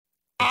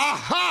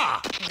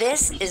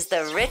This is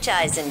the Rich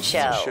Eisen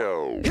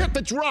Show. Hit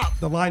the drop.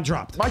 The line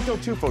dropped. Michael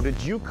Tufo, did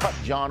you cut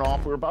John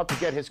off? We're about to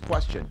get his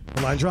question.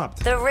 The line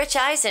dropped. The Rich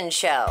Eisen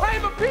Show.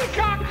 I'm a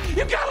peacock!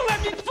 You gotta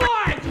let me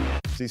fly!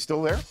 Is he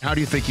still there? How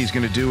do you think he's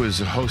going to do as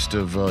a host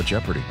of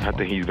Jeopardy? I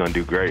think he's going to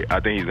do great. I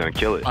think he's going to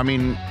kill it. I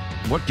mean,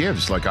 what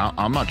gives? Like,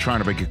 I'm not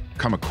trying to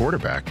become a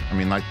quarterback. I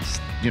mean, like,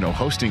 you know,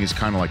 hosting is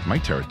kind of like my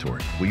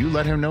territory. Will you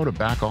let him know to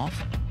back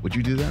off? Would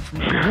you do that for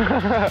me?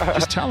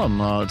 Just tell him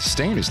to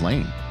stay in his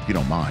lane, if you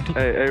don't mind.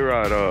 Hey,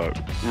 Rod,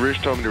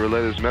 Rich told me to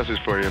relay this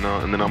message for you,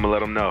 and then I'm going to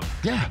let him know.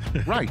 Yeah,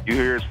 right. You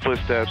hear his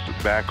footsteps,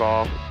 back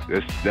off.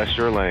 That's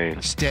your lane.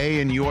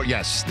 Stay in your,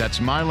 yes, that's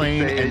my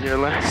lane. Stay in your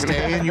lane.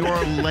 Stay in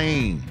your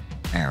lane,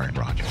 Aaron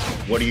Rodgers.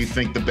 What do you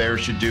think the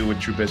Bears should do with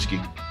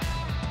Trubisky,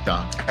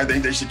 Doc? I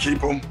think they should keep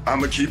him.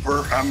 I'm a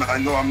keeper. I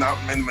know I'm not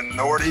in the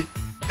minority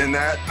in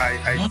that.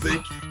 I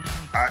think...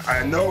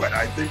 I know it.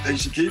 I think they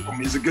should keep him.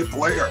 He's a good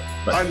player.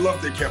 But I love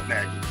they kept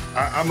Nagy.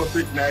 I'm a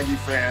big Nagy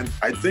fan.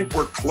 I think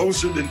we're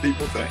closer than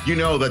people think. You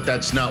know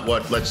that's not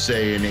what, let's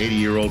say, an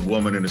 80-year-old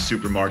woman in a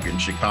supermarket in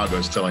Chicago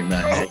is telling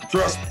that. Oh,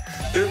 trust me.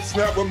 It's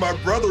not what my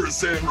brother is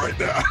saying right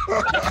now.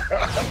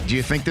 Do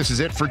you think this is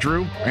it for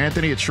Drew?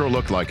 Anthony, it sure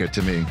looked like it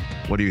to me.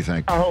 What do you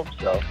think? I hope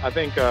so. I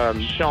think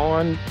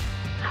Sean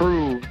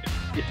proved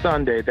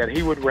Sunday that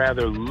he would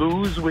rather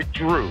lose with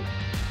Drew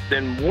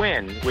than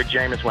win with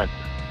Jameis Winston.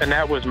 And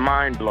that was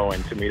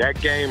mind-blowing to me. That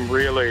game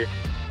really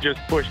just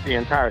pushed the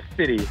entire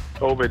city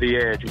over the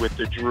edge with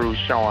the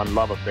Drew-Sean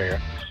love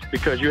affair.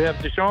 Because you have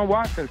Deshaun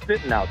Watson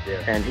sitting out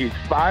there, and he's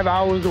 5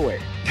 hours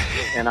away.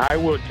 And I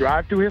will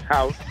drive to his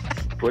house,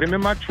 put him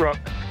in my truck,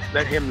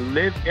 let him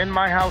live in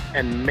my house,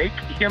 and make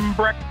him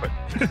breakfast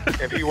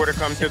if he were to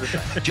come to the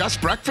site. Just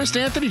breakfast,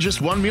 Anthony?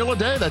 Just one meal a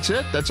day? That's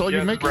it? That's all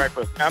you make?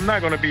 Breakfast. I'm not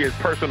going to be his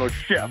personal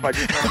chef. I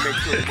just want to make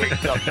sure he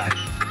wakes up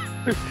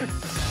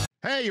nice.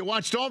 Hey, you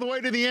watched all the way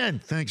to the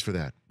end. Thanks for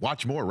that.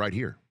 Watch more right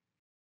here.